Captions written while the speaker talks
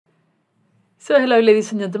So hello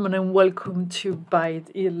ladies and gentlemen, and welcome to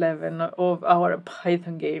Byte 11 of our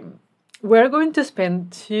Python game. We're going to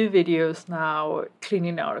spend 2 videos now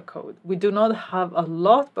cleaning our code. We do not have a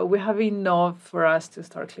lot, but we have enough for us to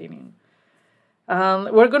start cleaning.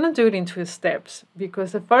 We're going to do it in 2 steps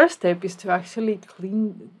because the first step is to actually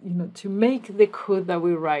clean, to make the code that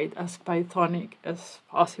we write as pythonic as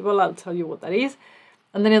possible. I'll tell you what that is.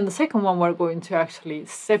 And then in the second one, we're going to actually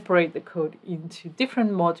separate the code into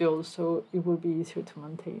different modules so it will be easier to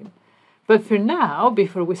maintain. But for now,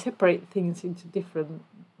 before we separate things into different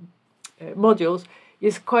modules,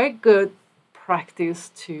 it's quite good practice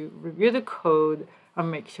to review the code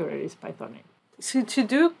and make sure it is pythonic. So to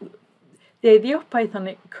do, the idea of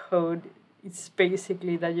pythonic code is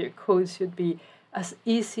basically that your code should be as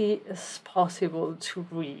easy as possible to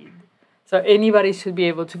read. So anybody should be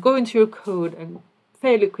able to go into your code and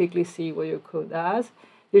fairly quickly see what your code does.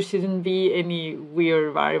 There shouldn't be any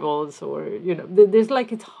weird variables or, there's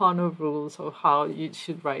like a ton of rules of how you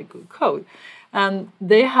should write good code. And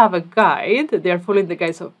they have a guide. They're following the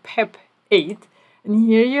guides of PEP 8. And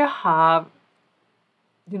here you have,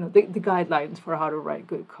 the guidelines for how to write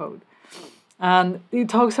good code. And it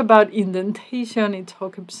talks about indentation. It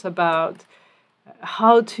talks about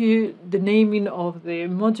how to, the naming of the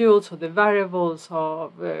modules or the variables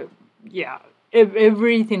of,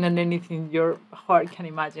 everything and anything your heart can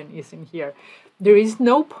imagine is in here. There is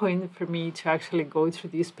no point for me to actually go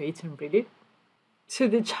through this page and read it. So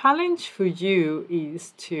the challenge for you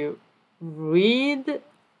is to read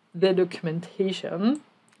the documentation.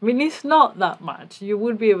 I mean, it's not that much. You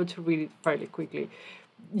would be able to read it fairly quickly.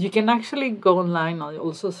 You can actually go online and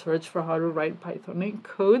also search for how to write Pythonic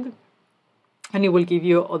code, and it will give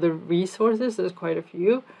you other resources. There's quite a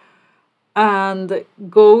few. And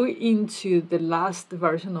go into the last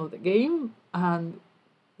version of the game and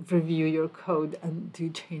review your code and do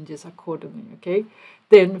changes accordingly, okay?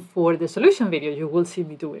 Then for the solution video, you will see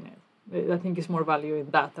me doing it. I think it's more value in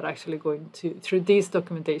that than actually going through this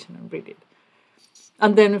documentation and read it.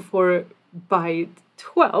 And then for Byte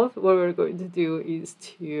 12, what we're going to do is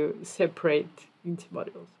to separate into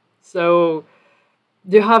modules. So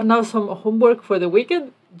you have now some homework for the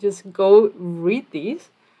weekend. Just go read these.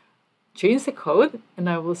 Change the code, and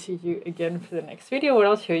I will see you again for the next video where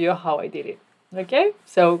I'll show you how I did it. Okay,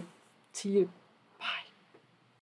 so see you.